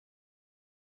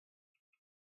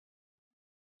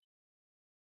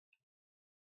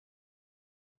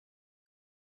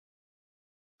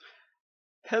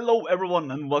Hello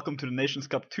everyone and welcome to the Nations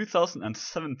Cup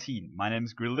 2017. My name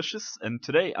is Greedalicious and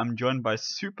today I'm joined by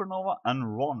Supernova and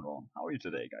Rawnrawn. How are you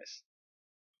today, guys?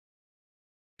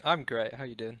 I'm great, how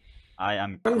you doing? I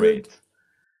am I'm great. good.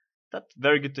 That's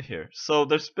very good to hear. So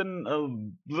there's been a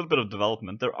little bit of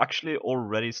development. They're actually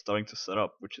already starting to set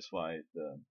up, which is why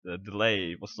the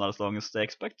delay was not as long as they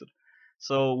expected.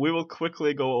 So we will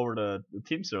quickly go over the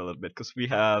teams here a little bit because we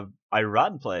have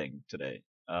Iran playing today.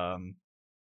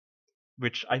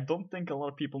 Which I don't think a lot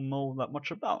of people know that much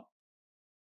about.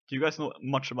 Do you guys know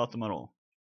much about them at all?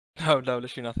 No,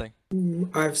 literally nothing.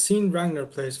 I've seen Ragnar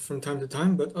plays from time to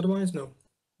time, but otherwise, no.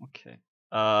 Okay.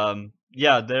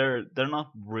 Yeah, they're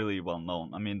not really well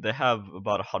known. I mean, they have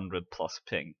about 100 plus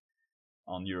ping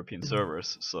on European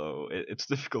servers, so it's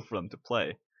difficult for them to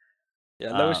play.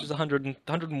 Yeah, lowest is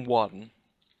 101.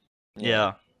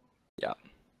 Yeah. Yeah.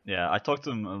 Yeah, I talked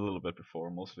to them a little bit before,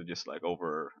 mostly just like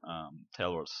over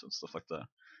Taleworlds and stuff like that.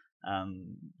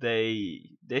 And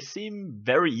they seem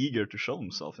very eager to show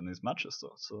themselves in these matches,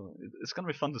 though. So it's gonna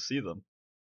be fun to see them.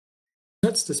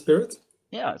 That's the spirit.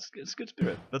 Yeah, it's good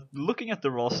spirit. But looking at the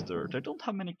roster, they don't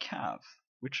have many cav,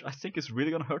 which I think is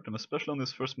really gonna hurt them, especially on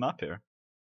this first map here.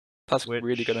 That's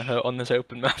really gonna hurt on this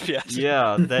open map, yes.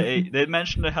 Yeah, they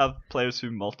mentioned they have players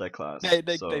who multi-class.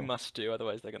 They must do,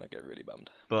 otherwise they're gonna get really bummed.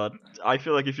 But I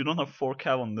feel like if you don't have 4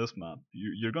 cav on this map,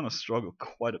 you're gonna struggle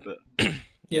quite a bit.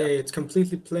 Yeah, it's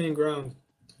completely plain ground.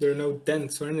 There are no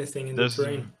dents or anything in the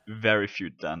terrain. There's very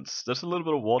few dents. There's a little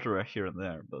bit of water here and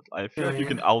there, but I feel like you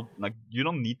can you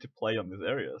don't need to play on these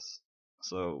areas.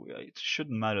 So it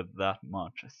shouldn't matter that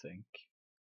much, I think.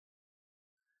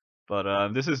 But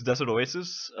this is Desert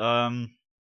Oasis. A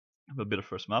bit of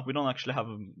first map. We don't actually have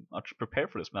much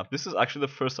prepared for this map. This is actually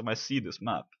the first time I see this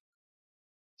map.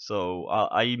 So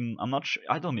I'm not sure.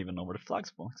 I don't even know where the flags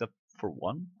spawn, except for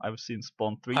one. I've seen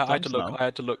spawn 3 times now. I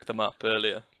had to look them up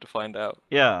earlier to find out.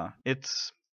 Yeah,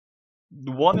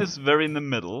 the one is very in the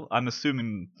middle. I'm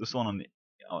assuming this one on the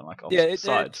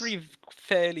sides. 3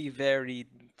 fairly varied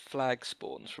flag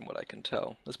spawns from what I can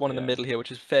tell. There's one in the middle here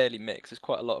which is fairly mixed. There's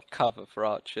quite a lot of cover for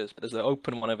archers, but there's an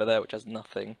open one over there which has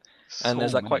nothing. And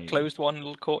there's that quite closed one,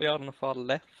 little courtyard on the far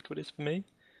left, what is for me.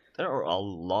 There are a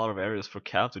lot of areas for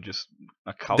cav to just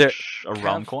couch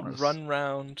around corners. Run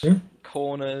round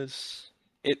corners.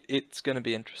 It's gonna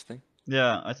be interesting.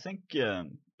 Yeah, I think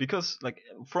because like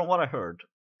from what I heard,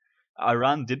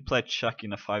 Iran did play Czech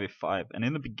in a 5v5, and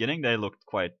in the beginning they looked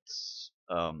quite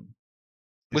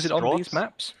Was it on these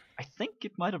maps? I think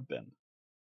it might have been.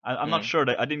 I'm not sure.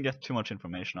 I didn't get too much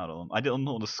information out of them. I don't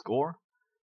know the score,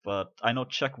 but I know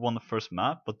Czech won the first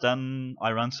map. But then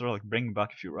Iran started like bringing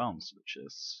back a few rounds, which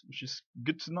is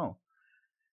good to know.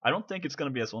 I don't think it's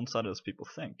gonna be as one-sided as people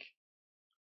think.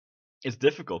 It's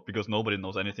difficult because nobody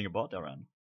knows anything about Iran.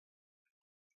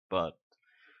 But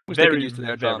very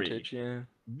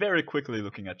quickly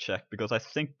looking at Czech because I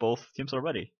think both teams are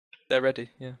ready. They're ready,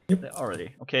 yeah. They are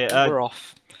ready. Okay, we're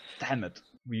off. Damn it,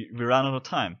 we ran out of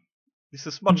time. This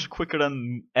is much quicker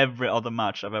than every other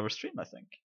match I've ever streamed, I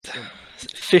think.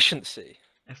 Efficiency.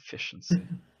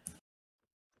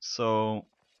 So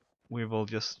we will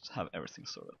just have everything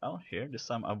sorted out here. This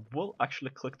time I will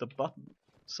actually click the button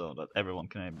so that everyone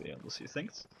can be able to see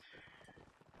things.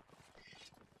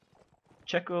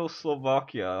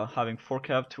 Czechoslovakia having 4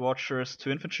 cav, 2 archers,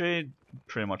 2 infantry,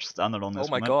 pretty much standard on this.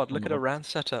 Oh my god, look at Iran's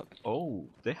setup. Oh,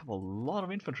 they have a lot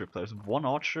of infantry players. 1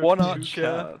 archer, 1 2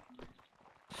 archer.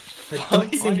 I don't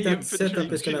think that setup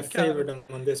is gonna favor them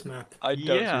on this map. I don't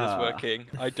see this working.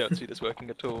 I don't see this working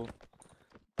at all.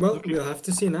 Well, we'll have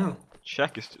to see now.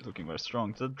 Czech is looking very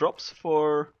strong. The drops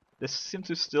for... They seem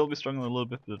to still be struggling a little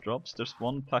bit with the drops. There's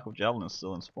 1 pack of javelins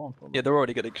still in spawn. Probably. Yeah, they're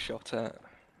already getting shot at.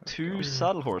 2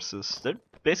 saddle horses. They're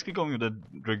basically going with the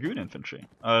dragoon infantry.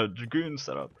 Dragoon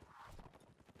setup.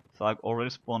 Flag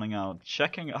already spawning out.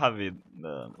 Checking heavy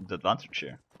the advantage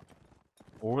here.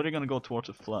 Already gonna go towards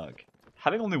the flag.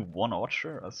 Having only 1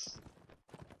 archer as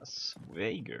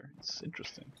Vager. It's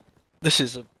interesting. This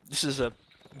is a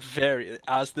very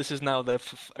this is now the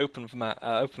open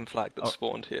flag that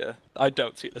spawned here. I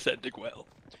don't see this ending well.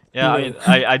 Yeah, I mean,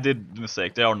 I did the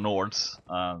mistake. They are Nords.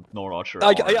 Nord archer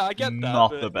I get that,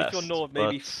 not but the best. If you're Nord,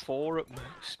 maybe 4 at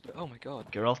most. But oh my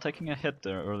god. Geralt taking a hit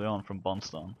there early on from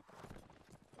Bonstone.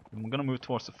 I'm gonna move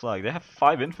towards the flag. They have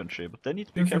 5 infantry, but they need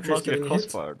to be careful not to get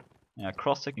crossfired. Yeah,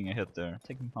 Cross taking a hit there,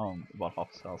 taking home about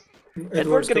half his health.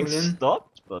 Edward's getting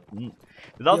stopped, but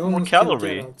without more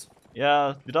cavalry.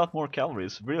 Yeah, without more cavalry,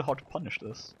 it's really hard to punish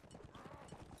this.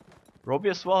 Robbie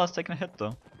as well has taken a hit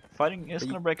though. Fighting is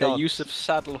gonna break out. The use of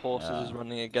saddle horses is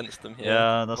running against them here.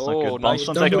 Yeah, that's not good.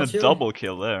 Bonstone taking a double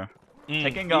kill there.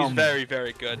 Taking he's very,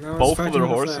 very good. Both of their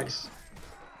horses.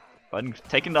 Fighting,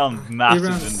 taking down massive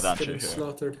Iran's advantage getting here.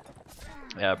 slaughtered.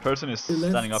 Yeah, person is He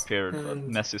left, standing up here,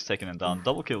 and- Messi's taking him down.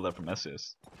 Double kill there from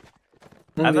Messi's.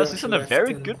 Only And Messi is Archer in a left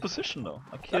very and- good position though.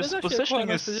 Like That his is actually a quite positioning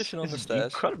nice is, position on the is stairs.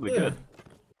 incredibly Yeah. good.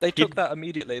 They took that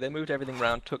immediately. They moved everything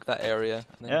round, took that area,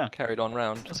 and then Yeah. carried on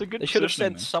round. That's a good They should have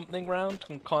positioning. sent something round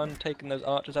and kind of taken those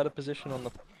archers out of position on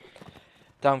the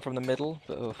down from the middle.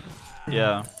 But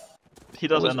Yeah, he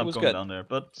does It end up was going good. down there.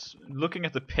 But looking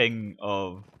at the ping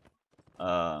of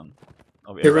Iran,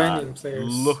 Iranian players.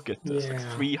 look at this. Yeah.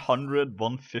 Like 300,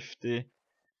 150,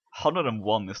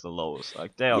 101 is the lowest.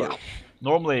 Like they are. Yeah.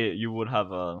 Normally you would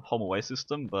have a home away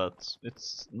system, but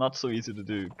it's not so easy to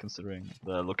do considering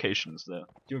the locations, the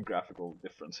geographical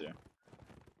difference here.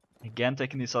 Again,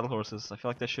 taking these saddle horses, I feel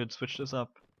like they should switch this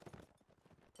up.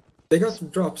 They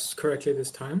got drops correctly this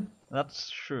time.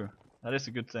 That's true. That is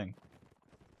a good thing.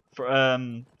 For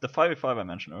the 5v5 I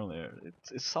mentioned earlier,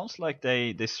 it sounds like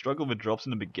they struggled with drops in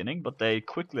the beginning, but they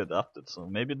quickly adapted. So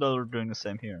maybe they're doing the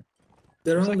same here.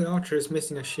 Their Looks only archer is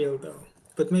missing a shield though,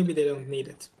 but maybe they don't need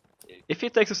it. If he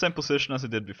takes the same position as he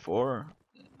did before,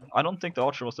 I don't think the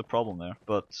archer was the problem there.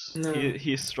 But No.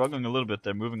 he's struggling a little bit.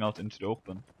 They're moving out into the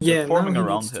open. Yeah, They're forming now he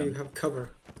around needs him. to have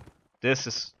cover. This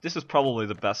is probably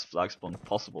the best flag spawn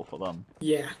possible for them.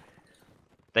 Yeah.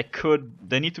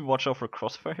 They need to watch out for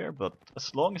crossfire here, but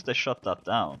as long as they shut that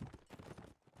down,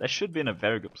 they should be in a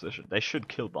very good position. They should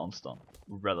kill Bonston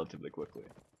relatively quickly.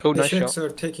 oh, The nice Czechs shot. are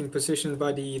taking position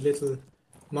by the little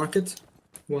market.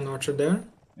 One archer there.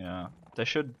 Yeah, they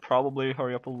should probably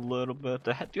hurry up a little bit.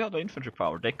 They do have the infantry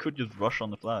power. They could just rush on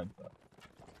the flag. But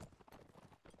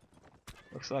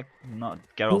looks like not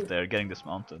Geralt there getting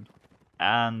dismounted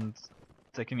and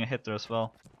taking a hit there as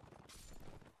well.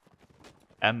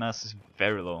 MS is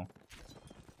very low.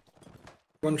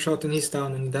 One shot and he's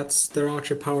down, and that's their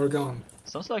archer power gone.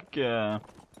 Sounds like Shakushi,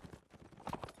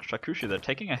 they're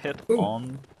taking a hit Ooh,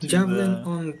 on to Javelin the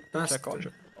on Czech archer.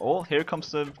 Bastard. Oh, here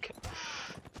comes the...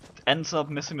 Ends up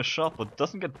missing the shot, but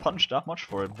doesn't get punched that much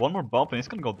for it. One more bump and he's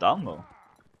gonna go down though.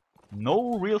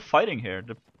 No real fighting here.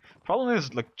 The problem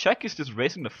is, like, Czech is just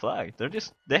raising the flag.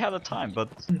 They have the time, but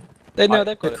They've got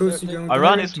it. Yakuza going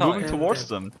Iran there is time. moving and towards dead.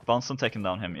 them. Bunsen taking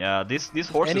down him. Yeah, these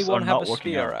horses Anyone are have not a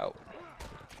working spear out. out?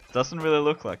 Doesn't really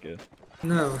look like it.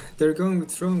 No, they're going with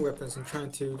throwing weapons and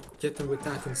trying to get them with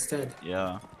that instead.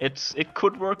 Yeah, it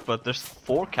could work, but there's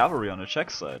 4 cavalry on the Czech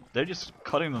side. They're just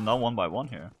cutting them down one by one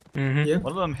here. Mm-hmm. Yep.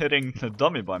 One of them hitting the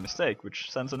dummy by mistake, which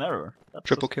sends an error. That's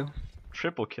Triple just kill.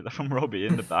 triple killer from Roby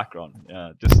in the background.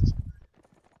 Yeah, just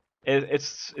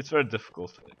it's very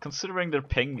difficult considering their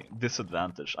ping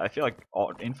disadvantage. I feel like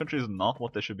infantry is not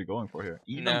what they should be going for here,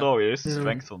 even No. though it is No.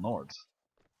 strength of Nords.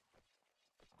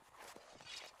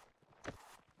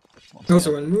 Once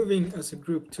Also, again. when moving as a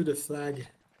group to the flag,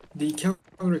 the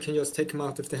cavalry can just take them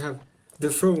out if they have the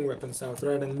throwing weapons out,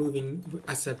 rather than moving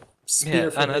as a spear Yeah, and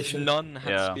as formation. none had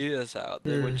Yeah. spears out,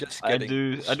 they were just I getting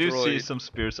do see destroyed. some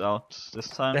spears out this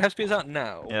time. They have spears out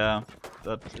now. Yeah,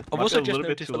 but it I've might also be a just little bit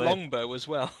noticed too the late. longbow as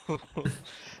well,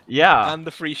 Yeah, and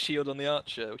the free shield on the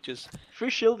archer, which is free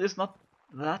shield is not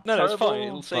that no, it's fine. terrible,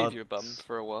 It'll save but you a bum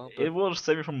for a while. But It will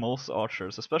save you from most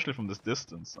archers, especially from this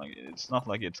distance. Like, it's not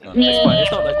like it's gonna it's take fine. much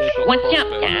It's not like they've got What's up,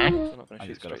 crossbows. Dad? They're not gonna I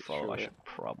shoot just gotta straight follow. through I it. should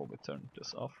probably turn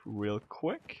this off real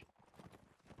quick.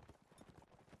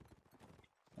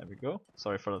 There we go.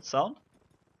 Sorry for that sound.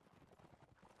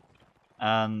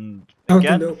 And Out in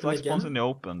again, the open flag spawns again. in the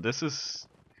open. It's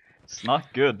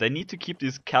not good. They need to keep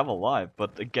these cav alive,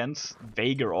 but against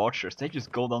Vager archers, they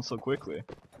just go down so quickly.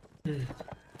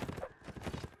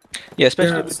 Yeah,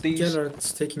 especially with these.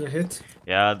 Gerard's taking a hit.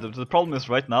 Yeah, the problem is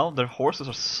right now their horses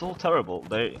are so terrible.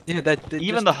 Yeah, they're Even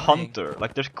just the dying. hunter,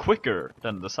 like they're quicker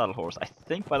than the saddle horse. I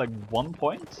think by like 1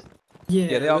 point.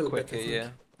 Yeah, they a are little bit, I quicker. think. Yeah,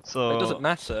 So it doesn't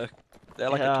matter. They're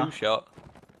like yeah. a 2-shot.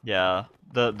 Yeah,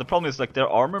 the problem is like their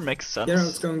armor makes sense.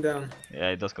 Gerard's going down. Yeah,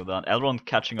 it does go down. Elrond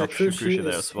catching up Yakushi Shukushi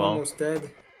there is as well. almost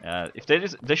dead. Yeah, if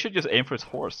they should just aim for his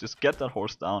horse. Just get that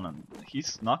horse down, and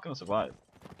he's not gonna survive.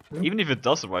 Nope. Even if it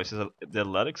does survive, the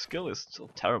athletic skill is still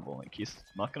terrible. Like he's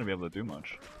not gonna be able to do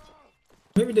much.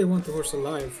 Maybe they want the horse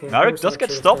alive. For Marek horse does get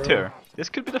archer stopped after all. here. This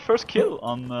could be the first kill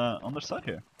on their side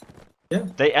here. Yeah.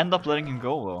 They end up letting him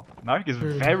go though. Marek is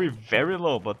very, very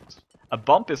low, but a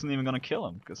bump isn't even gonna kill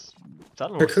him because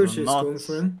saddle horses Yakushi are is not. going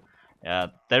for him. Yeah,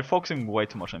 they're focusing way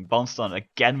too much on Bounce down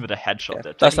again with a headshot Yeah,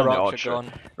 there. that's Taking the down the archer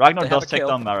gone. Ragnar They have does a take kill.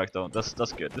 down Marek though. That's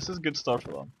good. This is a good start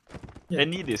for them. Yeah. They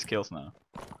need these kills now.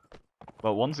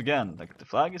 But once again, like the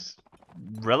flag is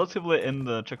relatively in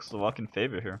the Czechoslovakian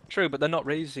favor here. True, but they're not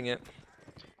raising it.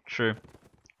 True.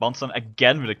 Bonson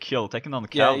again with a kill, taking down the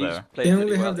Yeah, cow he's there. played They pretty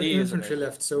only well. have the He is infantry amazing.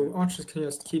 left, so archers can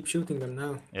just keep shooting them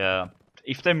now. Yeah.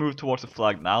 if they move towards the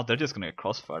flag now, they're just gonna get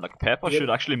crossfire. Like Peppa Yep. should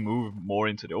actually move more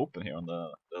into the open here on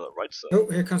the right side. Oh,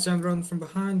 here comes everyone from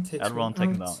behind. Takes Everyone one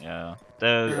taken out. down, yeah. The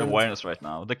And- awareness right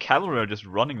now. The cavalry are just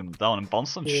running them down, and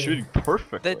Bonson's Yeah. shooting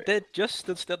perfectly. They're just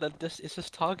stood still. It's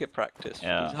just target practice for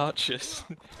Yeah. these archers.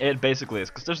 It basically is,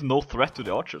 because there's no threat to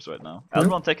the archers right now. Nope.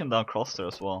 Everyone taking down Cross there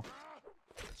as well.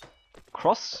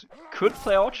 Cross could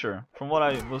play archer, from what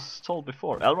I was told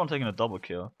before. Elrond taking a double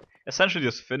kill. Essentially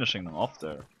just finishing them off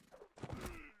there.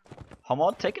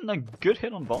 Hamad taking a good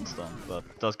hit on Bonston, but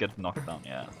does get knocked down,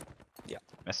 yeah. Yeah.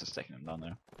 Mess is taking him down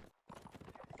there.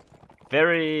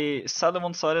 Very sadly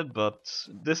one-sided, but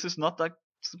this is not that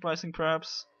surprising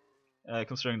perhaps.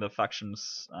 Considering the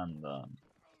factions and...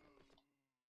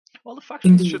 well, the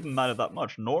factions Indeed. shouldn't matter that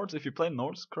much. Nords, if you play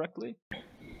Nords correctly,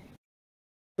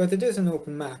 But it is an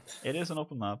open map. it is an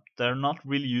open map. They're not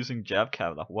really using jab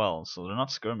cav that well, so they're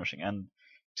not skirmishing. And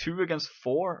 2 against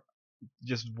 4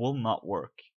 just will not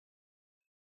work.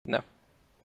 No.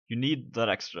 You need that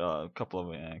extra couple of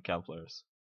cav players.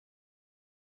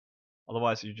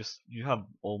 Otherwise, you have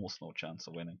almost no chance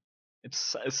of winning.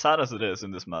 It's as sad as it is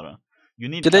in this meta. You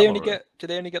need. Did they only cavalry. get? Did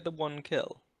they only get the one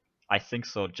kill? I think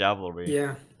so. Javelry.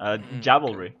 Yeah.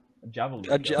 Javelry.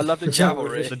 Javelry. I love the Javelry.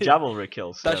 cavalry. The Javelry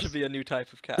kills. That yes. should be a new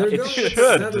type of cat. They're It going with should.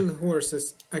 saddle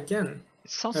horses again. It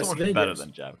sounds so As much Vegas. better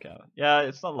than Jab Cav. Yeah,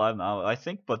 it's not live now, I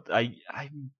think, but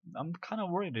I'm kind of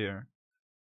worried here.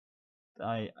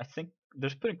 I think they're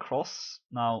putting Cross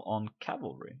now on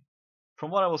cavalry.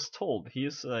 From what I was told,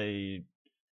 he's an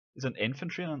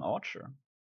infantry and an archer.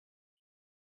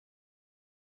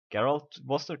 Geralt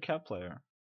was their cav player,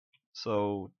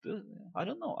 so I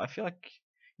don't know. I feel like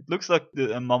it looks like the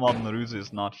Mamad Naruzi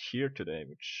is not here today,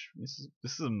 which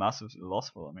this is a massive loss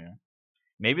for them here.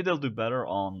 Maybe they'll do better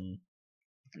on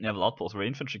naval outposts where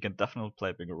infantry can definitely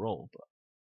play a bigger role, but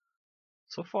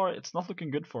so far it's not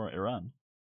looking good for Iran.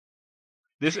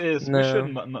 This is we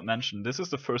should mention this is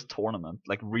the first tournament,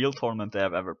 like real tournament they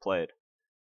have ever played.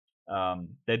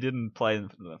 They didn't play in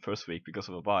the first week because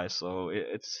of a bye, so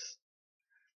it's.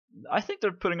 I think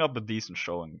they're putting up a decent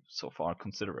showing so far,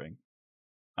 considering.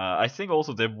 I think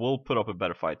also they will put up a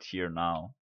better fight here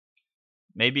now.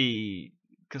 Maybe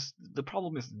because the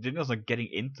problem is they're not getting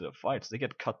into the fights; they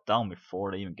get cut down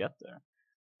before they even get there.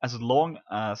 As long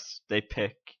as they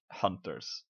pick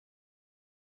hunters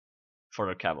for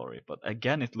their cavalry, but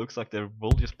again, it looks like they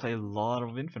will just play a lot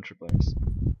of infantry players.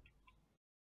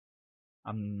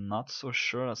 I'm not so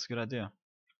sure that's a good idea.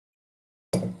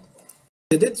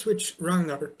 They did switch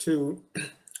Rawnrawn to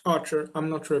Archer. I'm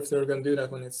not sure if they're gonna do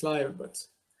that when it's live, but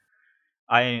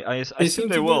I they assume seem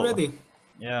they to will. be ready.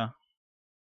 Yeah.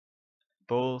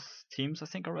 Both teams I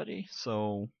think are ready,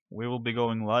 so we will be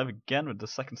going live again with the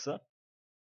second set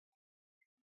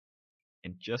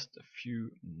in just a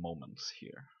few moments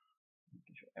here.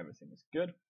 Making sure everything is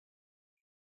good.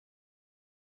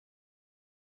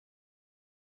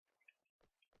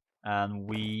 And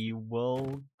we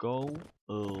will go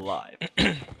live.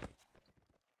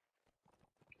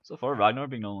 So far, Ragnar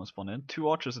being the only one spawned in. 2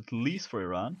 archers at least for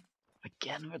Iran.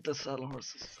 Again with the saddle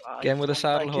horses. Again with the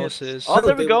saddle horses. Oh,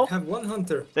 there we they go. have one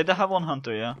hunter. They have one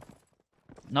hunter, yeah.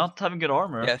 Not having good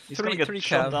armor. Yeah, He's gonna get three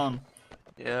shot cav. down.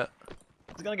 Yeah.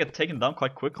 He's gonna get taken down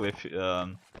quite quickly if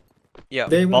Yeah.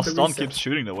 They want to Baston reset. keeps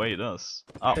shooting the way he does.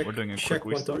 Oh, we're doing a quick Check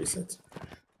want to restart. reset.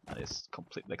 That is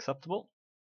completely acceptable.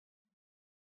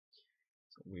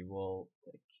 So we will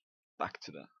take back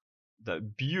to the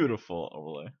beautiful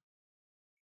overlay.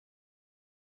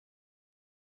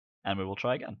 And we will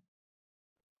try again.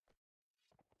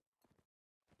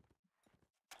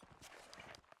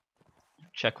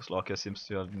 Czechoslovakia seems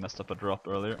to have messed up a drop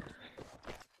earlier.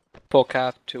 4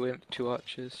 cav, 2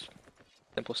 archers.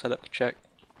 Simple setup to check.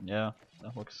 Yeah,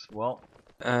 that works well.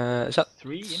 Is that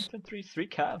 3 infantry, 3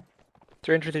 cav.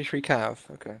 333 cav?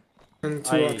 Okay. And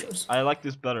 2 archers. I like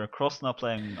this better. Cross now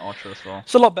playing archer as well.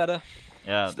 It's a lot better.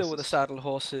 Yeah. Still with the saddle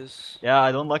horses. Yeah,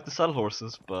 I don't like the saddle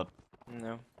horses, but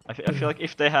No. I feel like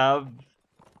if they have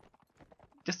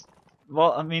just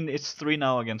well, I mean it's 3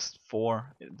 now against 4.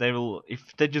 They will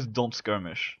if they just don't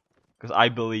skirmish, because I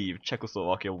believe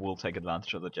Czechoslovakia will take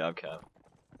advantage of the jab cav.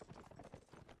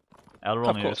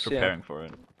 Elrond here is preparing for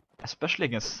it, especially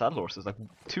against saddle horses. Like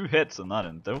 2 hits and that,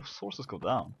 and those horses go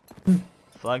down.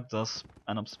 Flag does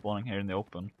end up spawning here in the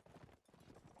open.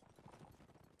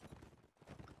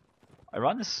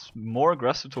 Iran is more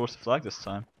aggressive towards the flag this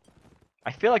time.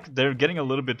 I feel like they're getting a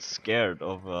little bit scared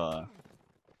of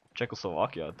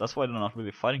Czechoslovakia. That's why they're not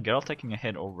really fighting. Geralt taking a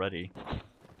hit already.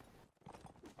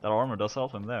 That armor does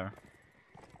help him there.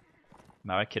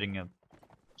 Marek hitting a...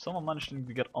 Someone managed to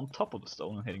get on top of the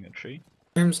stone and hitting a tree.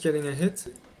 M's getting a hit.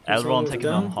 He's Elron almost taking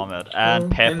down. down Hamed. And Oh,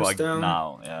 Peppa M's down.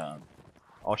 now, yeah.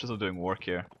 Archers are doing work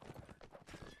here.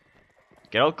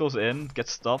 Geralt goes in,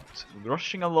 gets stopped,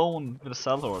 rushing alone with the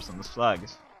saddle horse and his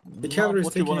flags. The Not cavalry is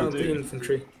what you taking wanna out the do.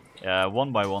 infantry. Yeah,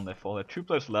 one by one they fall. There are 2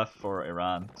 players left for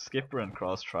Iran. Skipper and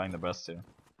Cross trying their best here.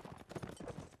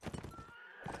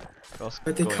 Cross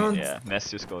But they going, can't. yeah,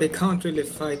 Messius going. They can't really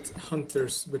fight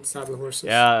hunters with saddle horses.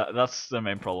 Yeah, that's the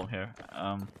main problem here.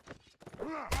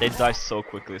 They die so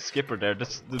quickly. Skipper there,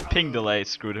 the ping delay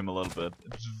screwed him a little bit.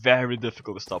 It's very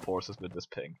difficult to stop horses with this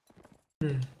ping.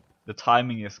 The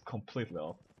timing is completely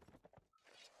off.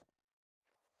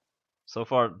 So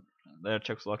far, there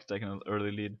Czechoslovakia taking an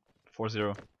early lead,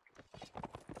 4-0.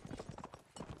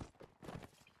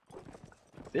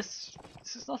 This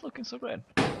is not looking so great.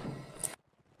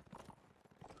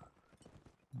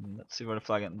 Let's see where the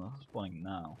flag is spawning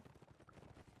now.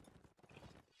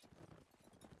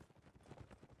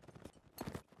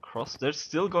 Cross, they're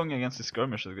still going against the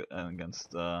skirmish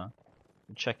against the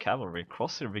Czech cavalry.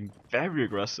 Cross here being very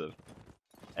aggressive.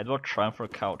 Edward trying for a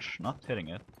couch, not hitting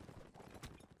it.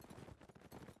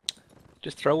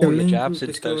 Just throw all your jabs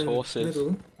into those horses.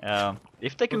 Yeah,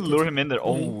 if they can lure him in there.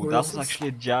 Oh, that was actually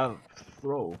a jab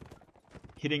throw,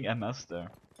 hitting MS there.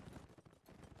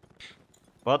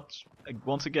 But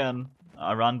once again,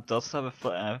 Iran does have a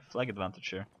flag advantage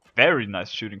here. Very nice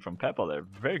shooting from Peppa there.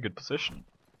 Very good position.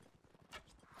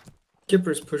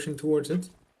 Skipper is pushing towards it,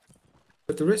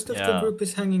 but the rest of the group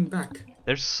is hanging back.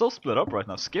 They're so split up right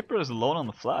now. Skipper is alone on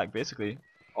the flag, basically.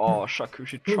 Oh,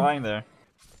 Shakushi trying there.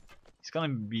 He's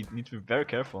gonna need to be very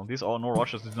careful. These no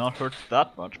rushes do not hurt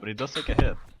that much, but he does take a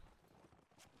hit.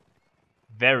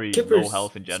 Very low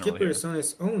health in general. Skipper is on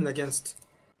his own against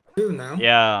 2 now.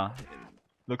 Yeah,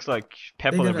 looks like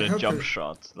Peppa with a jump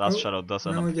shot. Last Shadow does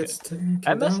end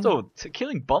up. MS though,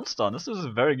 killing Bonston. This is a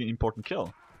very important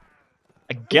kill.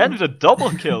 Again with a double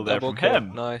kill there from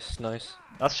him. Nice, nice.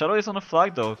 Last Shadow is on the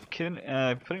flag though,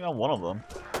 putting on one of them.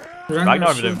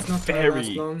 Ragnar with a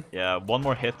very one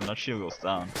more hit and that shield goes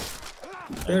down.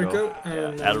 There we go.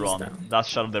 Elron. Last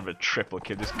Shadow there with a triple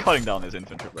kill, just cutting down his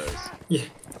infantry players. Yeah.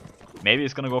 Maybe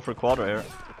he's gonna go for a quadra here.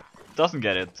 Doesn't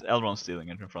get it. Elron's stealing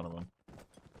it in front of him.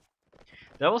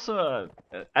 There was a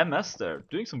MS there,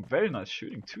 doing some very nice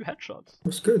shooting. 2 headshots. It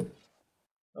was good.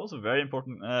 That was a very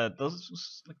important.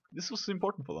 This was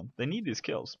important for them. They need these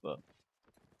kills, but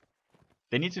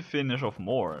they need to finish off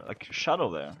more. Like Shadow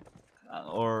there,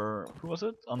 or who was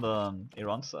it on the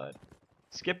Iran side?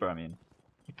 Skipper, I mean.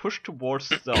 He pushed towards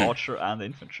the archer and the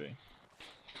infantry.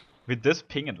 With this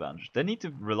ping advantage, they need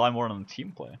to rely more on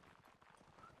team play.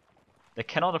 They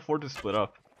cannot afford to split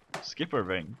up. Skipper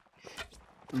being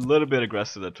a little bit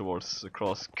aggressive there towards the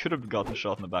cross. Could have gotten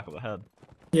shot in the back of the head.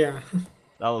 Yeah.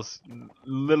 That was a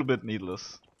little bit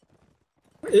needless.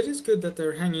 It is good that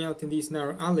they're hanging out in these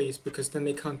narrow alleys because then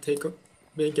they can't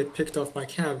they get picked off by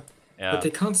cav. Yeah. But they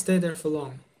can't stay there for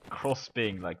long. Cross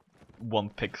being like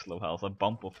 1 pixel of health, a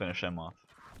bump will finish him off.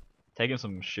 Taking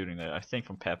some shooting there, I think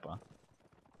from Peppa.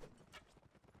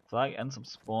 Flag ends up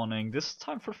spawning, this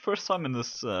time for the first time in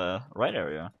this right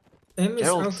area. M is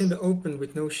out in the open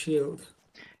with no shield.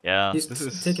 Yeah, he's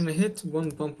taking a hit, 1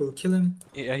 bump will kill him.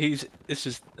 Yeah, this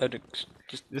is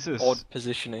odd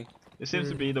positioning. It seems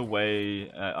to be the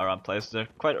way Iran plays. They're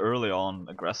quite early on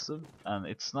aggressive, and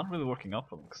it's not really working out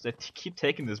for them because they keep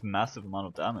taking this massive amount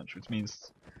of damage, which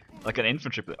means like an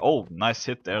infantry play. Oh, nice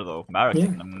hit there though. Marek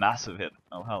taking a massive hit,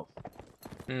 no health.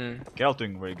 Geralt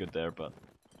doing very good there, but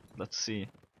let's see.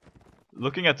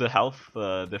 Looking at the health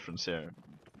difference here,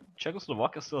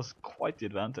 Czechoslovakia still has quite the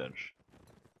advantage.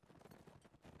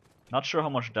 Not sure how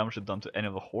much damage it's done to any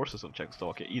of the horses of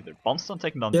Czechoslovakia either. Bonston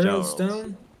taking down Geralt's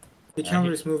down. The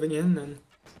cavalry is moving in and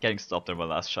getting stopped there by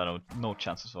Last Shadow. No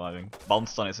chance of surviving.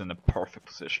 Bonston is in a perfect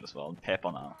position as well. And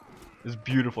Peppa now. This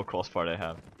beautiful crossfire they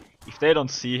have. If they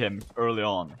don't see him early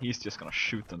on, he's just gonna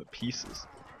shoot them to pieces.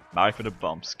 Marek with a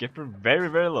bump. Skipper very,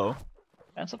 very low.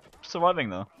 Ends up surviving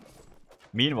though.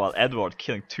 Meanwhile, Edward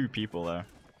killing 2 people there.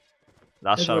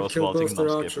 Last Shadow as well taking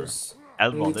down Skipper.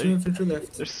 Edward,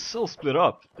 they're so split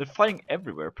up. They're fighting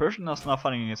everywhere. Persian is now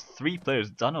fighting against 3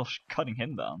 players. Daniel cutting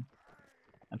him down.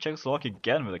 And Czechoslovakia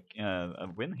again with a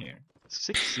win here.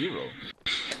 6-0.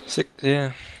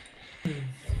 Yeah. Let's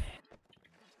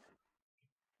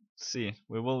see.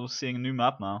 We will be seeing a new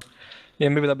map now. Yeah,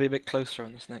 maybe they'll be a bit closer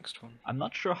on this next one. I'm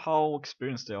not sure how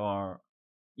experienced they are,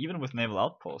 even with naval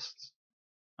outposts.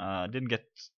 I didn't get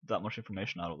that much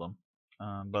information out of them.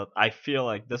 But I feel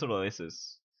like Desert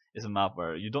Oasis is a map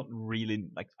where you don't really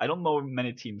like. I don't know if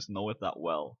many teams know it that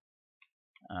well.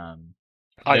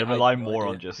 They rely more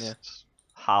on just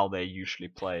how they usually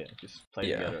play, just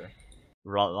play together.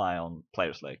 rely on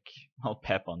players like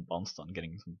Peppa and Bonston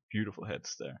getting some beautiful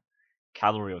hits there.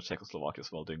 Cavalry of Czechoslovakia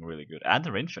as well doing really good, and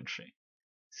their infantry.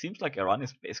 Seems like Iran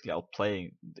is basically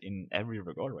outplaying in every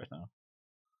regard right now.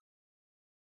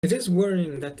 It is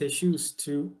worrying that they choose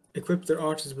to equip their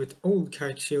archers with old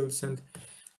kite shields and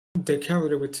their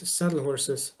cavalry with saddle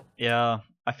horses. Yeah,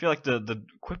 I feel like the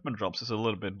equipment drops is a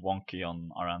little bit wonky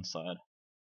on Iran's side.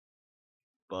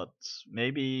 But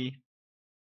maybe...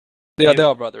 Yeah, they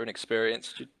are rather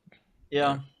inexperienced.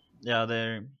 Yeah,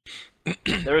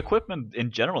 their equipment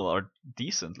in general are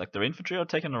decent. Like their infantry are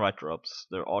taking the right drops,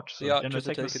 their archers The are archers are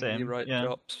taking the taking the same. right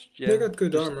drops. Yeah. They got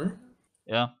good armor.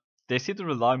 Yeah, they seem to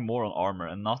rely more on armor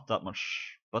and not that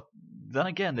much. But then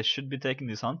again, they should be taking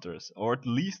these hunters, or at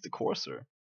least the courser.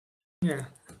 Yeah.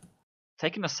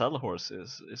 Taking a saddle horse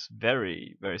is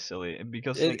very silly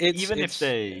because even if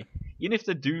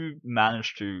they do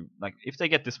manage to, like, if they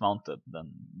get dismounted, then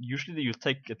usually you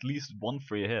take at least one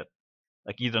free hit.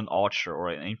 Like either an archer or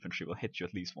an infantry will hit you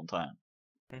at least one time,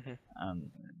 and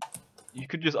you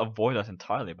could just avoid that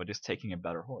entirely by just taking a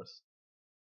better horse.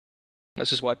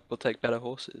 That's just why people take better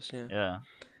horses. Yeah. Yeah.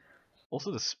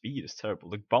 Also, the speed is terrible.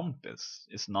 The bump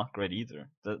is not great either.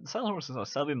 The saddle horses are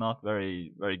sadly not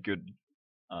very good.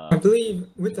 I believe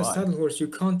with the saddle horse you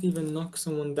can't even knock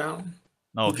someone down.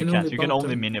 No, you can't. You can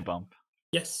only mini bump.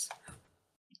 Yes.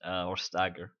 Or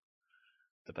stagger,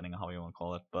 depending on how you want to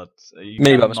call it. But you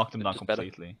Maybe can't knock them down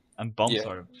completely. Better. And bumps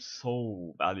are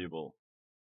so valuable.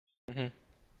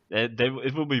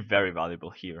 It will be very valuable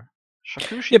here.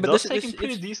 Shakushi does take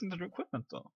pretty decent equipment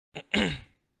though.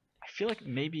 I feel like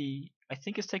I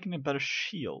think he's taking a better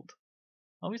shield.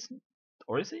 No, he's,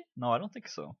 or is he? No, I don't think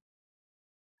so.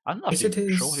 I'm not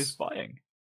even sure what he's buying.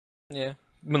 Yeah,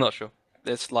 I'm not sure.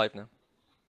 It's live now.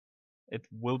 It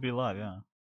will be live, yeah. I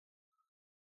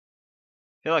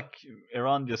feel like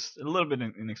Iran just a little bit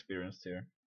inexperienced here.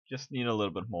 Just need a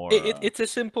little bit more. It's a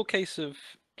simple case of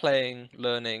playing,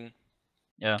 learning.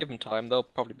 Yeah. Give them time; they'll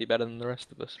probably be better than the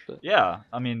rest of us. But yeah,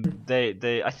 I mean,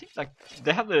 I think like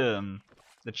they have the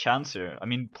chance here. I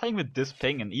mean, playing with this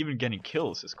ping and even getting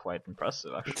kills is quite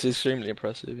impressive. Actually, it's extremely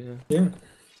impressive. Yeah. Yeah.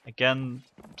 Again,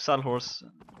 saddle horse,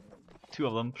 2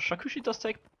 of them. Shakushi does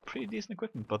take pretty decent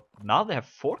equipment, but now they have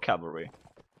 4 cavalry.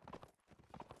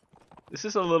 This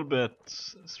is a little bit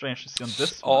strange to see on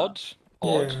this. Odd.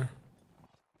 Yeah.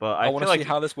 But I want to see see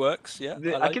how this works. Yeah,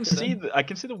 I can see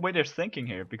the way they're thinking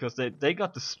here, because they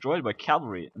got destroyed by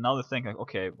cavalry, and now they're thinking,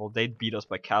 okay, well they beat us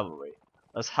by cavalry.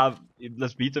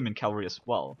 Let's beat them in cavalry as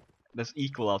well. Let's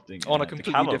equal out on a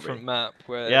completely different map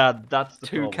where that's the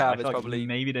 2 cav is like probably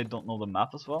maybe they don't know the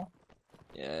map as well.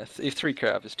 Yeah, if 3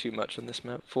 cav is too much on this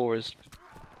map, 4 is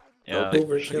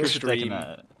Shakushi taking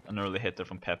an early hitter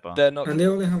from Peppa. And they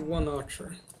only have 1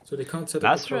 archer, so they can't set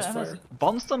up a crossfire.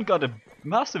 Bonston got a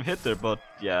massive hitter, but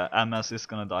yeah, MS is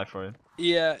gonna die for it.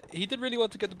 Yeah, he did really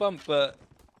want to get the bump, but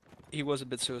he was a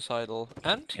bit suicidal,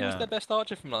 and he was their best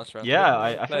archer from last round. Yeah,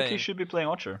 I think he should be playing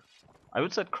archer. I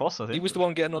would set cross, I think. He was the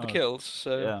one getting all the kills,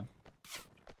 so... Yeah.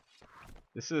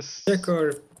 This is... Czech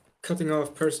are cutting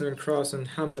off Person and Cross and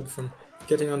Hamid from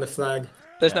getting on the flag.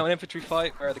 There's now an infantry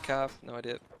fight. Where are the cav? No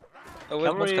idea. Oh,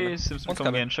 cavalry seems to be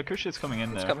coming in. Shakushi is coming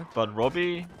in there. But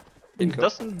Robbie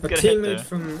doesn't get a hit there. teammate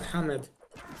from Hamid.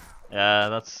 Yeah,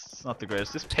 that's not the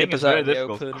greatest. This ping is very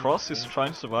difficult. Cross is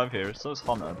trying to survive here, so is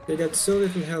Hamid. They got so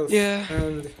little health. Yeah.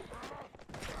 And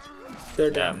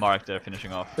they're down. Yeah, Mark there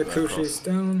finishing off. Shakushi is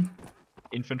down.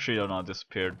 Infantry are now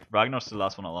disappeared. Ragnar's the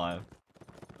last one alive.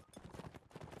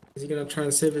 Is he gonna try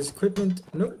and save his equipment?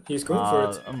 No, he's going for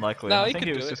it. Unlikely. No, I think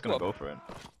he was just gonna go for it.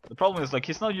 The problem is, like,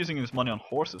 he's not using his money on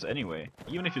horses anyway,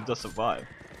 even if he does survive.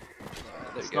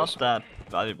 It's not that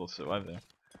valuable to survive there.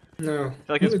 No. I feel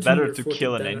like it's better to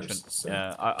kill an infant. So.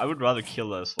 Yeah, I would rather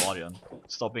kill a Slarian,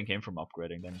 stopping him from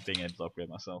upgrading, than being able to upgrade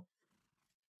myself.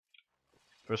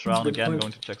 First round again,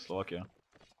 going to Czechoslovakia.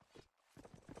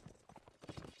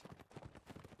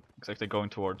 Looks like they're going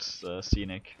towards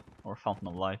Scenic or Fountain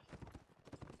of Life.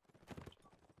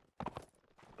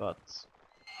 But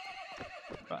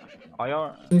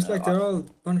IR seems like they're all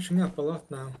bunching up a lot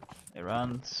now.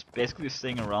 Iran's basically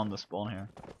staying around the spawn here.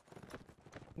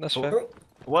 That's fair.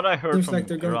 What I heard seems from like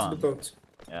they're going Iran, to the boat.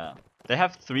 Yeah, they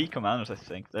have 3 commanders. I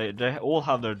think they all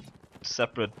have their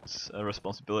separate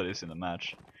responsibilities in the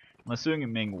match. I'm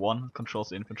assuming 1 controls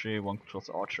the infantry, 1 controls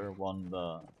the archer, 1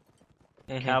 the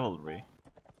cavalry.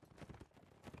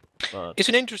 But it's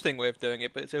an interesting way of doing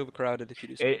it, but it's overcrowded if you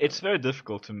do something. It's very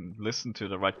difficult to listen to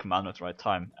the right commander at the right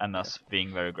time, and us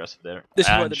being very aggressive there. This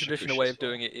is why the traditional way of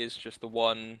doing it is just the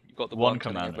one, you've got the one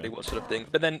commander, what sort of thing,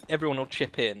 but then everyone will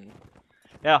chip in.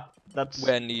 Yeah, That's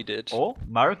where needed. Oh,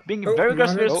 Marek being Oh, very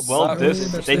aggressive. Marek's Well, Marek this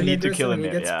is they really need to aggressive kill him and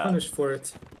here. he gets Yeah, punished for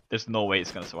it. there's no way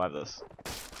he's gonna survive this.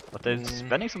 But they're Mm.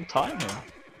 spending some time here.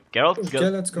 Geralt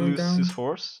Geralt's going loses down. his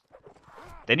force.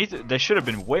 They need to. They should have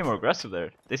been way more aggressive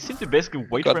there. They seem to basically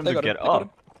wait for him to get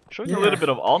up, showing a little bit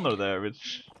of honor there,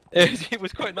 which. It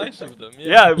was quite nice of them.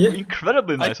 Yeah, Yeah,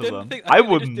 incredibly nice of them. I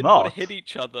would they just didn't not. Want to hit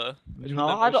each other. No,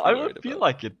 I don't. I don't feel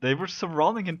like it. They were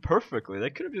surrounding him perfectly. They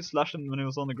could have just slashed him when he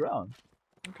was on the ground.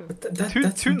 Okay.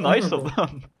 That's Too nice of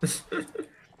them.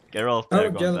 Geralt there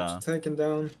going down. Geralt's taken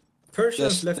down.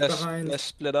 Persian's left behind. Let's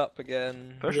split up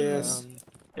again. Persian, yes.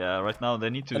 Yeah, right now they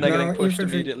need to. And they're getting Now pushed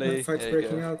infantry immediately. fight's There you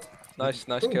breaking go. out. Nice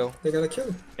Oh, kill. They got a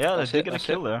kill. Yeah, That's they did it, get a that's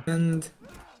kill there. And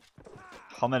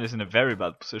Hamed is in a very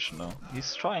bad position though.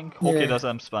 He's trying. Okay, does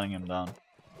I'm spanning him down.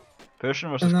 Persian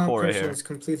versus and now Kore Persian here. is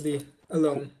completely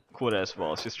alone. Kore as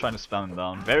well. She's trying to spam him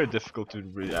down. Very difficult to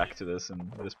react to this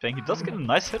and this ping. He does get a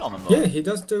nice hit on him though. Yeah, he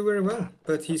does do very well,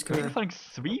 but he's Persian gonna. fighting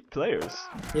 3 players.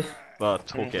 Yeah,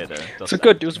 But okay there. It's a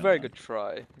good. It was a very good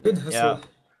try. good hustle. Yeah.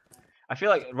 I feel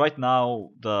like right now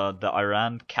the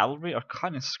Iran cavalry are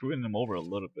kind of screwing them over a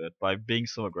little bit by being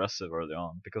so aggressive early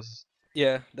on because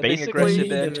Yeah, they're being Basically- aggressive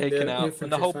there, Lead them in taken the out. And infantry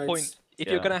the whole fights. point, if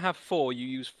Yeah. you're gonna have 4, you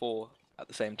use 4 at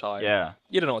the same time. yeah,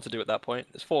 You don't know what to do at that point.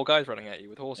 There's 4 guys running at you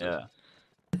with horses.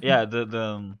 yeah,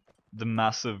 the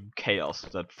massive chaos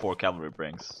that 4 cavalry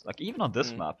brings. Like even on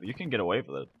this map, you can get away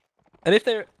with it. And if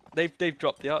they've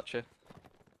dropped the archer.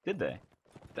 Did they?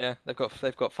 Yeah, they've got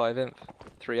 5 imp,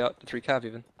 3 cav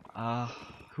even.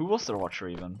 Who was their watcher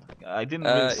even? I didn't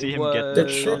really see it him get The the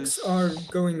Czechs are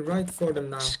going right for them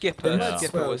now. Skipper, They might Yeah. as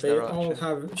Skipper well. was They their all archer.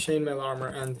 have chainmail armor,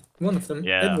 and one of them,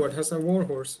 Yeah. Edward, has a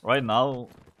warhorse. Right now,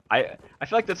 I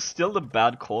feel like that's still the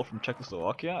bad call from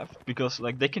Czechoslovakia because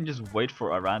like they can just wait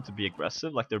for Iran to be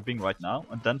aggressive like they're being right now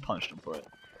and then punish them for it.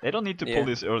 They don't need to pull Yeah.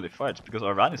 these early fights because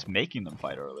Iran is making them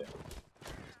fight early.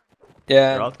 Yeah,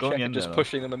 They're and out going Czech are in just there, though.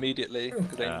 pushing them immediately. 'Cause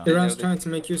Yeah. they know Iran's they- trying to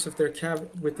make use of their cav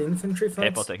with the infantry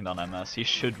fights. Pepa taking down MS. He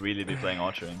should really be playing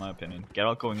archer in my opinion.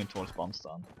 Geralt going in towards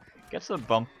Bombstone. Gets a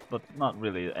bump, but not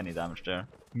really any damage there.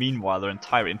 Meanwhile, their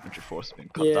entire infantry force has been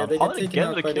cut Yeah, down. they get Hamed taken again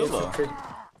out with by a the kill though. infantry.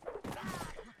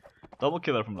 Double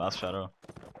killer from Last Shadow.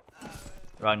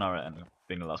 Ragnar ended up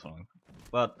being the last one.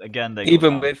 But again, they go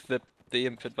Even down. with the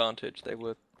imp advantage, they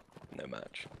were no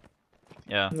match.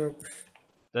 Yeah, Nope.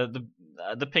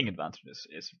 the ping advantage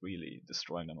is really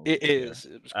destroying them. a It little bit here. is.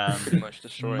 It was And pretty much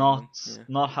destroying not them. Yeah.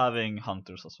 not having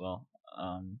hunters as well.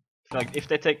 Like if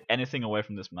they take anything away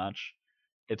from this match,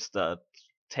 it's that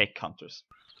take hunters.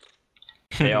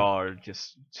 They are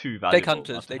just too valuable. Take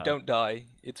hunters, not to they have. don't die.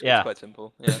 It's Yeah. quite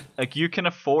simple. Yeah. Like you can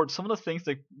afford some of the things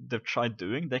that they've tried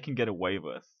doing. They can get away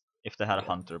with if they had a Yeah.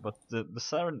 hunter, but the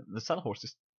saddle horse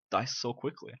just dies so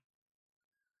quickly.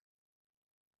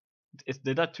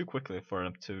 They die too quickly for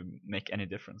them to make any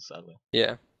difference. Sadly,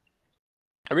 Yeah.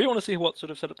 I really want to see what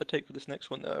sort of setup they take for this next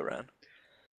one though, Iran.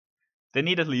 they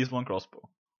need at least 1 crossbow.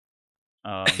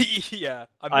 Yeah,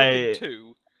 I'm I- hoping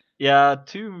 2. Yeah,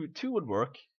 two would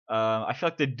work. I feel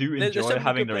like they do There's so enjoy many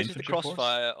having good their places to infantry force.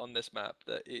 crossfire on this map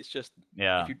that it's just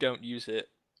Yeah, if you don't use it,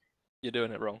 you're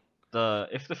doing it wrong.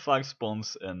 if the flag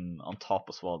spawns in on top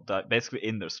as well, that basically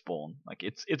in their spawn, like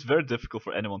it's very difficult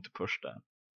for anyone to push that.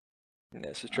 Yeah,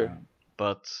 this is true.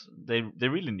 But they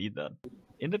really need that.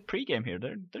 In the pre-game here,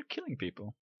 they're killing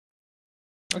people.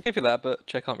 I'll give you that, but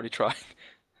Czech can't really try.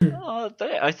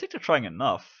 I think they're trying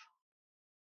enough.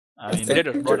 I mean, They did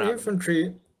just run Their out.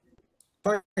 infantry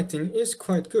fighting is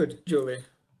quite good, Julie.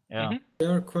 yeah. Mhm. They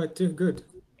are quite good.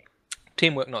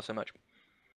 Teamwork, not so much.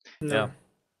 No. Yeah.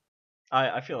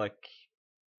 I feel like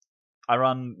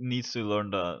Iran needs to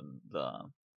learn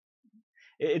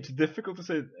it's difficult to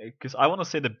say because I want to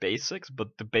say the basics,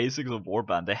 but the basics of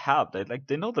Warband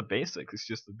they know the basics. It's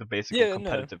just the basic Yeah, of no.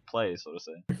 competitive play, so to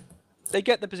say. They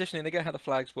get the positioning, they get how the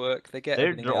flags work, they get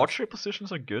everything Their else. archery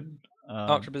positions are good.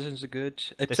 Archer positions are good,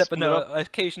 except for split no, up-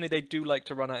 occasionally they do like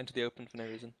to run out into the open for no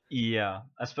reason. Yeah,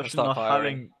 especially start not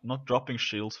firing. not dropping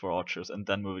shields for archers and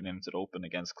then moving them into the open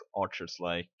against archers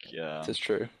like This is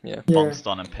true, yeah. Yeah.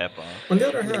 Bongston and Peppa. On the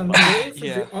other hand, the infantry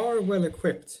Yeah. are well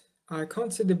equipped. I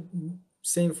can't say the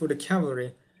same for the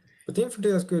cavalry, but the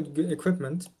infantry has good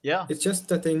equipment. Yeah, It's just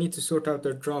that they need to sort out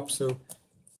their drops so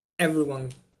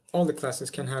everyone, all the classes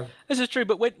can have. This is true,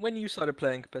 but when you started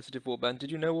playing competitive Warband,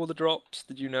 did you know all the drops?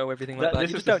 Did you know everything like That- that?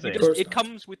 this You is just the don't. You thing. just, Of it course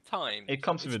comes with time. it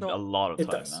comes It's with not- a lot of It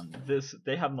time, does. man.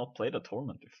 They have not played a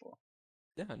tournament before.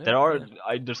 Yeah, I know, There are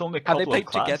yeah. there's only a Have couple they played of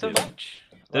clans together even. much?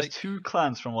 There's Like- 2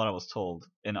 clans from what I was told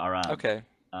in Iran. Okay.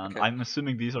 And okay. I'm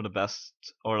assuming these are the best,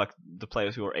 or like the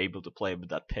players who are able to play with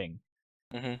that ping,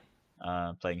 Mhm.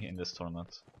 playing in this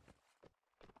tournament.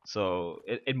 So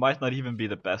it might not even be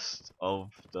the best of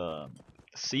the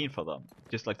scene for them.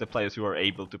 Just like the players who are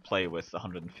able to play with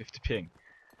 150 ping.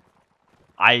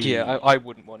 I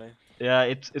wouldn't want to. Yeah,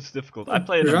 it's difficult. I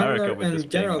play in America with this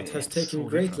and ping. Geralt has It's taken so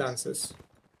great different. lances.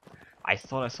 I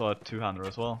thought I saw a two-hander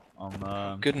as well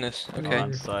on Goodness. on Okay.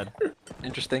 Rand's side.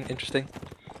 Interesting. Interesting.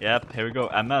 Yep, here we go.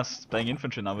 MS playing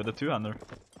infantry now with a two-hander.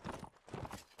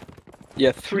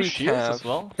 Yeah, Two 3 shields cav. as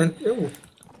well. And oh,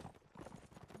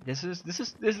 This is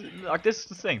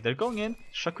the thing. They're going in.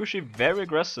 Shakushi very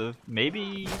aggressive.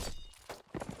 Maybe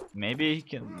he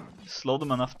can slow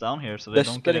them enough down here so they They're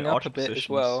don't get splitting in up archer a bit positions. as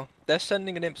well. They're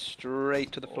sending an imp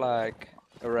straight to the flag.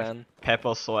 Iran.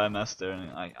 Peppa saw MS there,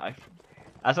 and I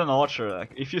as an archer,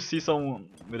 like, if you see someone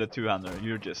with a two-hander,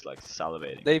 you're just like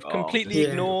salivating. They've Oh, completely this is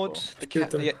ignored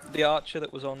beautiful. the archer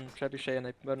that was on Trebuchet, and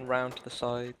they've run round to the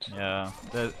side. Yeah,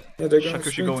 yeah, they're going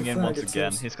Shakushi straight going to in flag, once it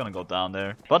again. seems. He's gonna go down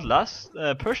there. But last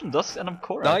Persian does end up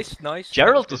correct. Nice.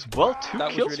 Geralt That was as well. 2 That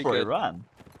was kills really for good. Iran.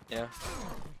 Yeah.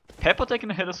 Peppa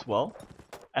taking a hit as well.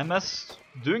 MS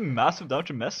doing massive damage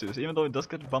to Messius, even though it does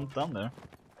get bumped down there.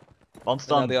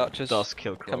 Bonstan the archers does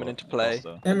kill Crow. coming into play.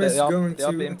 Also. MS They are going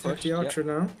to being attack pushed, the archer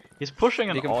now. He's pushing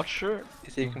an You can- archer See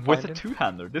if you can with find a him.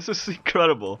 two-hander. This is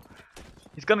incredible.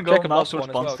 He's gonna go Check now lost towards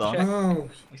one as well, Bonstan. check. Oh,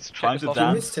 He's trying to lost you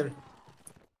one. missed dance. him.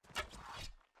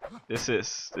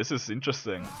 This is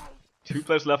interesting. 2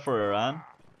 players left for Iran.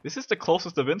 This is the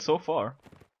closest they've been so far.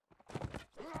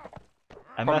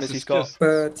 Problem MS is is he's got- just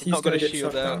But he's Not got gonna a get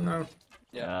shield shot out. down now.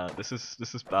 yeah. This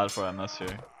is bad for MS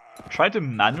here. Trying to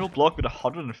manual block with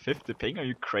 150 ping? Are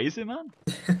you crazy, man?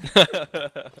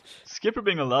 Skipper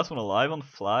being the last one alive on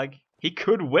flag. He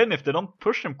could win if they don't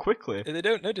push him quickly. They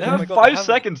don't notice. They Oh have my god, 5 they haven't.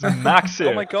 seconds max here.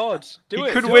 Oh my god. Do he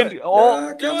it. could do win. it. Oh,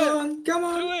 Yeah, come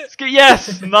on. Do it.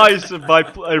 yes, nice by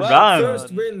Iran.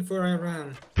 First win for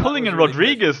Iran. Pulling was in really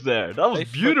Rodriguez there. That was They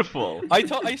fu- beautiful.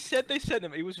 I said they sent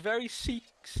him. He was very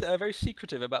very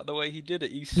secretive about the way he did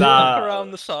it. He Nah. snuck around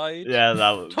the side. Yeah,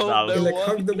 that was Told He no like one.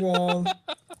 hugged the wall.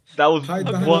 that was Hide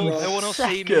behind one the wall. No one will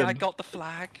see me. I second. got the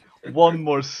flag. One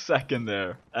more second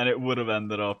there, and it would have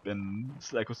ended up in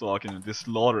Czechoslovakia just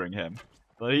slaughtering him.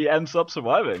 But he ends up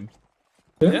surviving.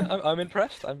 Yeah, I'm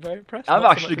impressed. I'm very impressed. I'm Not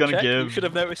so actually much for gonna Czech. You give- should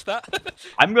have noticed that.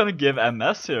 I'm gonna give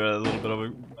MS here a little bit of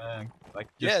a like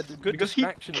Yeah, just the good because he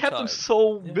distraction kept him time.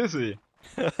 so Yeah. busy.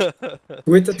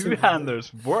 With the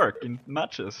Two-handers work in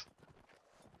matches.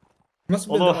 Must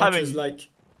have been Although the archer's having- like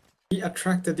he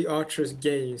attracted the archer's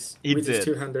gaze He with his did.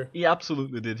 two-hander. He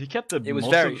absolutely did. He kept the It was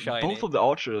most very of, shiny. both of the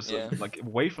archers Yeah. like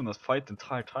away from the fight the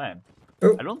entire time.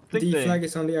 Oh, I don't think the they. flag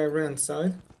is on the Iran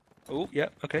side. Oh, yeah,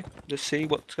 okay. Let's see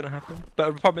what's going to happen.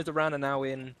 But the problem is Iran are now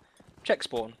in Czech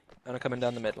spawn and are coming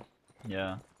down the middle.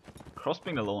 Yeah, Cross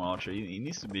being the lone archer, he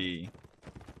needs to be.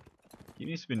 He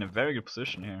needs to be in a very good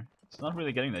position here. He's not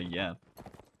really getting there yet.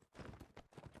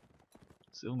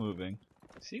 Still moving.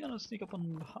 Is he gonna sneak up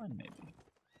on behind maybe?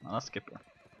 No, that's Skipper.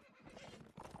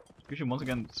 Skipper once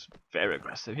again is very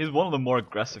aggressive. He's one of the more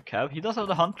aggressive cav. He does have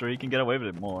the hunter, he can get away with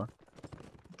it more.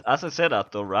 As I said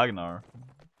that though, Ragnar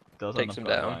does Takes end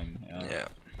him up down. dying. Yeah.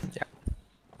 Yeah.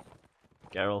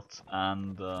 Geralt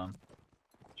and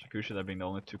Shakusha there being the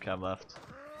only 2 cav left.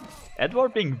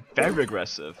 Edward being very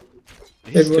aggressive.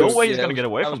 There's no Edward's- way he's Yeah, gonna get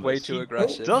away that from was way this. too He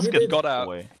aggressive. does He get did. Got out.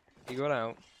 away. He got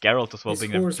out. Geralt as well His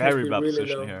being in a scores must very be bad really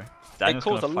position low. here. They Daniel's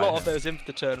caused a gonna fight lot him. of those imps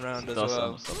to turn around as Does well.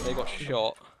 understand. They got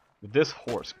shot. With this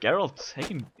horse, Geralt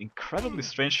taking incredibly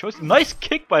strange choice. Nice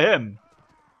kick by him!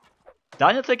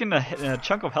 Daniel taking a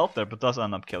chunk of health there, but does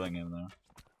end up killing him there.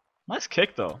 Nice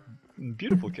kick though.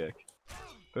 Beautiful kick.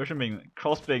 Persian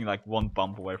Cross being like 1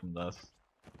 bump away from this.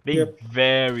 Being Yep.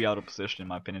 very out of position in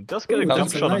my opinion. Does get a Ooh, jump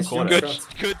that's a shot nice on corner. jump Good,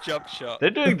 shot. good jump shot.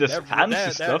 They're doing this They're- fancy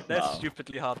they're- stuff they're now.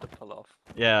 stupidly hard to pull off.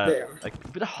 Yeah, They are. like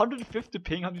with 150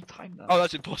 ping, how do you time that? Oh,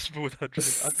 that's impossible with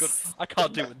 100. I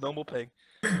can't do it with normal ping.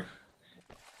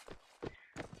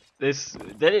 They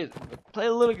play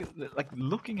a little like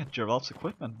looking at Geralt's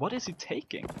equipment. What is he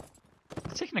taking?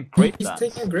 He's taking a great He's lance.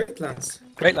 taking a great lance.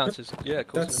 Great lances, yeah,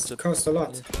 causing That's them to cost a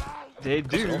lot. They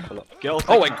cost an do. awful lot. Geralt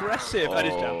Oh, taking- aggressive! That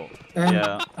is down. Oh, And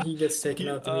yeah. he gets taken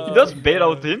out He He immediately. does bait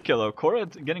out the him killer. Cora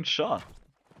getting shot.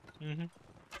 Mm-hmm.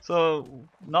 So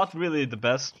not really the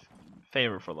best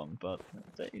favor for them, but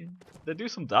they do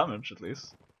some damage at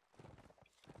least.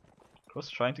 Cross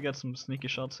trying to get some sneaky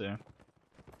shots here.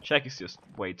 Czech is just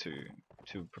way too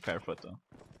prepared for it though.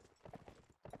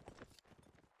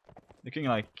 Looking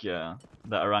like the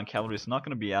Iran cavalry is not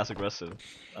going to be as aggressive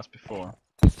as before.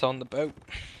 It's on the boat.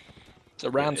 It's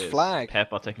Iran's It is. flag.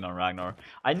 Peppa taking on Ragnar.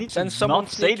 I need Send to someone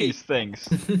not say sneaky. these things.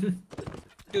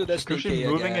 Dude, they're Kushi sneaky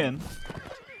moving again. in.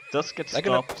 Does get They're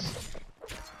gonna- stopped.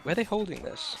 Where are they holding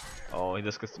this? Oh, he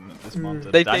just gets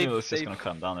dismounted. They've- Daniel is just they've- gonna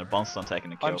come down there. Bonston taking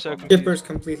the kill I'm so from him. confused. Skipper's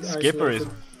completely Skipper is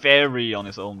isolated. very on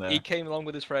his own there. He came along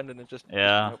with his friend and it just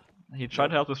Yeah, nope. he tried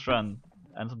to help his friend,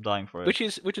 ends up dying for it. which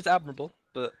is admirable,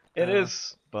 but It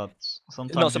is, but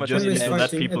sometimes not so you much just in need the to end. let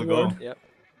Fighting people Edward. go. Yep.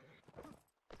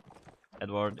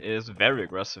 Edward is very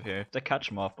aggressive here. If they catch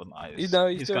him up on ice, He's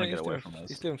gonna doing, get away from He's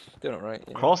this. doing it right.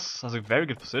 Yeah. Cross has a very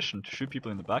good position to shoot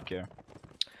people in the back here.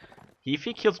 If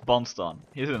he kills Bonston,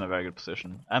 he's in a very good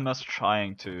position. MS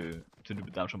trying to do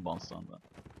damage on Bonston, but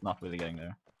not really getting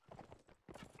there.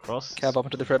 Cross Cab up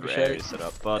into the very trebuchet. set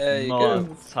up, but There you not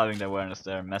go. having the awareness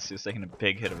there. Messi is taking a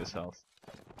big hit of his health.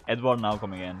 Edward now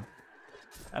coming in.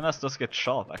 MS does get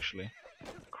shot actually.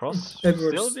 Cross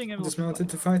Edward's still being able to dismounted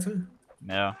to fight him.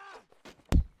 yeah.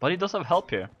 But he does have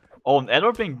help here. Oh, and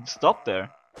Edward being stopped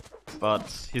there. But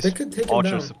his They could take him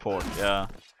archer down. support, yeah.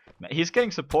 He's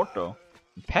getting support though.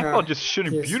 Pekka Ah, just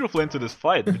shooting yes. beautifully into this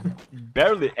fight. with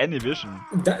barely any vision.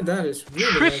 That is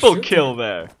really Triple nice kill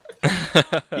shooting.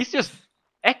 there. He's just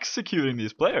executing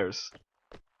these players.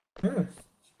 Yeah.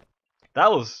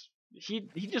 That was he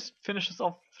just finishes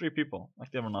off 3 people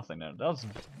like they were nothing there. That was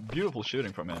beautiful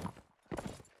shooting from him.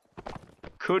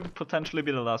 Could potentially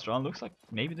be the last round. Looks like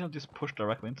maybe they'll just push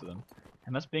directly into them.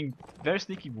 And that's being very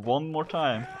sneaky one more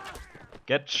time.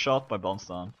 Get shot by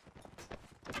Bonston.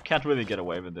 Can't really get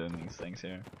away with doing these things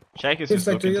here. Czech is Seems just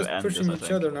like looking they're to just end this, pushing I each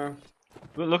think. other now.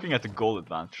 We're looking at the goal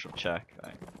advantage of Czech.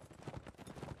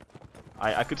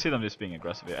 I could see them just being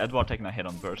aggressive here. Edward taking a hit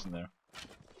on person there.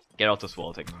 Get out as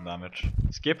well, taking some damage.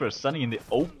 Skipper is standing in the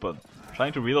open,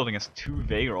 trying to reload against 2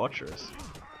 Veigar archers.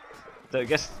 I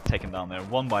guess taken down there.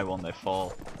 One by one they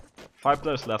fall. 5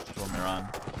 players left from Iran.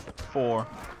 4.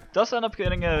 Does end up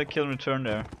getting a kill in return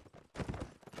there.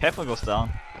 Peppa goes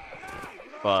down.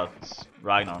 But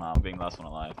Rawnrawn now being last one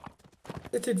alive.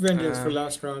 They take vengeance for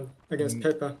last round against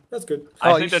Peppa. That's good.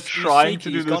 I Oh, think they're he's trying sneaky, to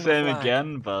do he's the gone same flag.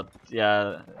 again, but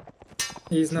yeah,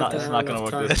 He's not it's gonna not have gonna enough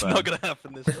work time. this It's time. not gonna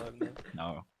happen this time.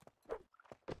 No. no.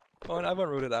 Oh, and I won't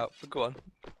rule it out. But go on,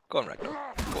 Ragnar.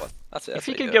 Go on. That's it. If That's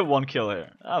he it, can go. get 1 kill here,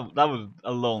 that would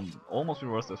alone almost be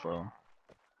worth it for him.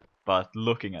 But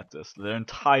looking at this, their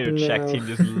entire Czech No. team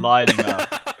just lighting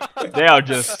up. They are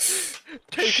just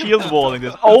Take him shield out. walling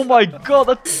this. Oh my god,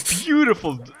 that's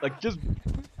beautiful! Like just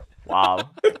wow,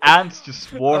 ants just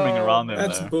swarming Oh, around him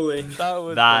That's there. bullying. That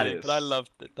was That brilliant, is- but I loved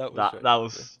it. That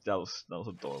was That was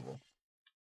adorable.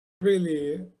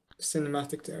 Really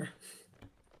cinematic there.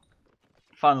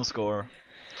 Final score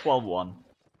 12-1.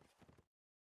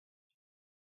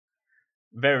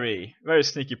 Very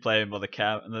sneaky play by the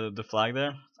cap and the flag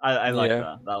there. I like Yeah.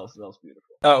 that. That was beautiful.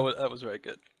 that was very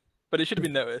good, but it should have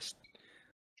been noticed.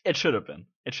 It should have been.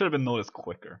 It should have been noticed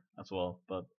quicker as well.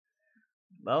 But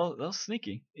that was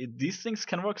sneaky. These things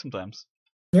can work sometimes.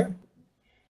 Yeah.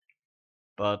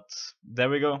 But there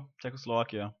we go,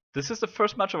 Czechoslovakia. This is the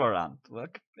first match of our round.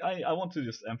 Like I want to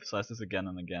just emphasize this again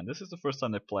and again. This is the first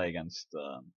time they play against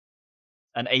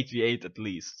an 8v8 at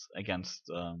least against.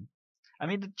 I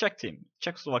mean the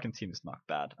Czechoslovakian team is not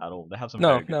bad at all. They have some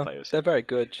very good players. they're very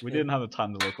good. We yeah. didn't have the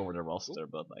time to look over their roster,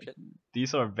 but like shit.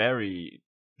 these are very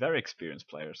experienced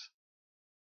players.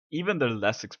 Even the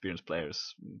less experienced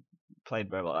players played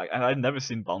very well. I've never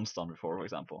seen Baumston before, for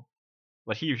example,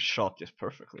 but he shot just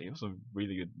perfectly. He was a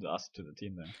really good asset to the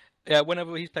team there. Yeah,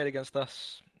 whenever he's played against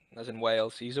us, as in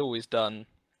Wales, he's always done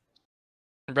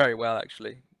very well.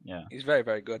 Actually, Yeah, he's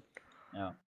very good.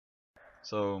 yeah.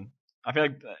 So I feel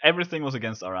like everything was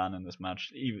against Iran in this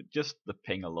match. Even just the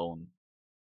ping alone.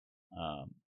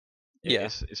 Yeah,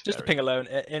 is Just the very ping good. alone,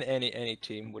 in any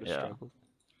team would have Yeah. struggled.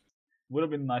 Would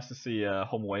have been nice to see a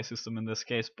home away system in this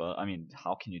case, but I mean,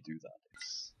 how can you do that?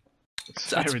 It's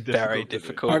That's very very difficult. to do.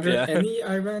 difficult. Are there yeah. any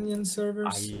Iranian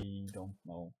servers? I don't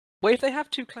know. Well, if they have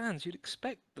 2 clans, you'd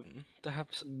expect them to have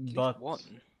at least But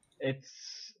 1.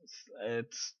 it's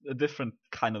a different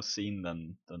kind of scene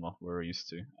than what we're used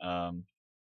to.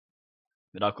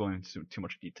 Without going into too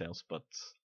much details, but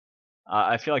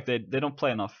I feel like they don't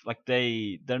play enough. Like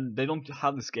they don't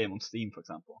have this game on Steam, for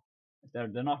example. They're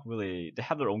not really. They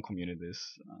have their own communities,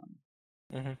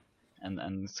 Mhm.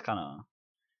 and it's kind of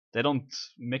they don't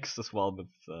mix as well with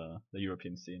the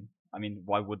European scene. I mean,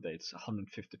 why would they? It's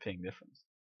 150 ping difference.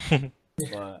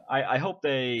 But I hope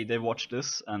they watch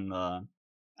this and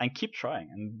keep trying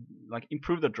and like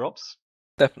improve their drops,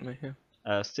 Definitely,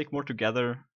 yeah. stick more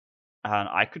together, and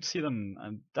I could see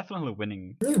them definitely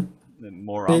winning Yeah,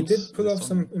 more they rounds. did pull this off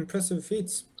some tournament. impressive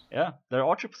feats. Yeah, their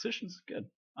archer position is good.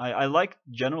 I like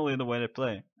generally the way they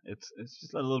play. It's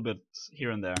just a little bit here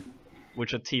and there,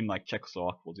 which a team like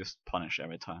Czechoslovakia will just punish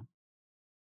every time.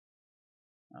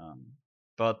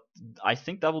 But I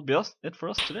think that will be it for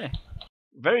us today.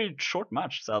 very short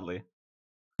match, sadly.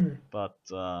 But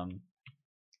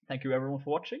thank you everyone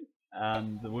for watching,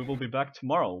 and we will be back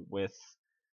tomorrow with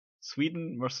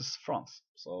Sweden versus France.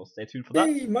 So stay tuned for that.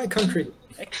 Yay, my country!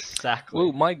 Exactly.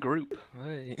 Oh, my group.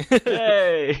 Hey.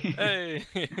 Hey!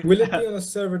 Hey. Will it be on a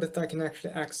server that I can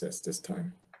actually access this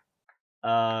time?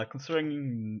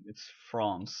 Considering it's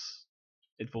France,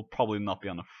 it will probably not be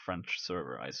on a French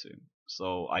server, I assume.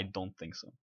 So I don't think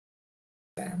so.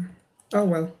 Damn. Oh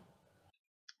well.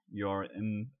 You're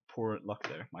in poor luck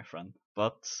there, my friend.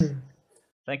 But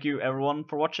thank you everyone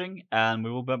for watching, and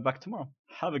we will be back tomorrow.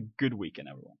 Have a good weekend,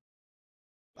 everyone.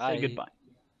 Bye. Say goodbye.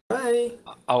 Bye.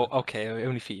 Oh, okay,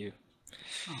 only for you.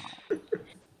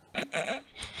 Aw.